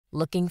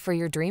Looking for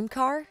your dream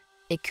car?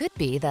 It could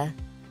be the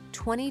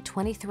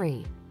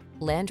 2023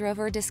 Land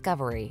Rover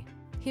Discovery.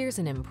 Here's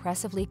an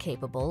impressively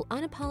capable,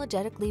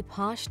 unapologetically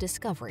posh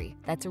Discovery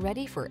that's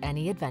ready for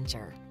any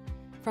adventure.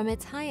 From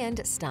its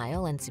high-end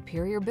style and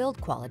superior build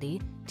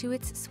quality to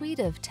its suite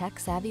of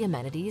tech-savvy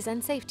amenities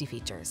and safety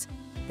features,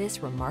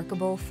 this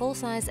remarkable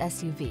full-size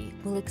SUV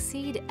will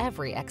exceed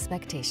every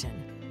expectation.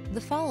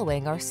 The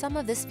following are some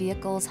of this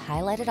vehicle's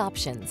highlighted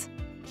options: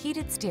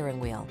 heated steering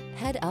wheel,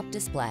 head-up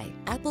display,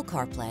 Apple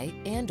CarPlay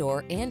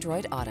and/or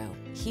Android Auto,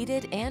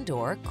 heated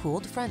and/or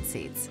cooled front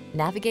seats,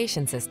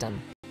 navigation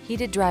system,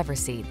 heated driver's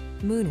seat,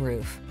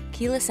 moonroof,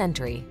 keyless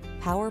entry,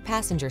 power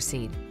passenger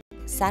seat,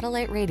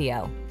 satellite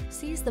radio.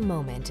 Seize the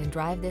moment and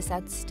drive this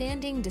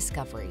outstanding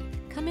Discovery.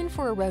 Come in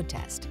for a road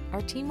test.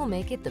 Our team will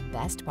make it the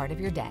best part of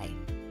your day.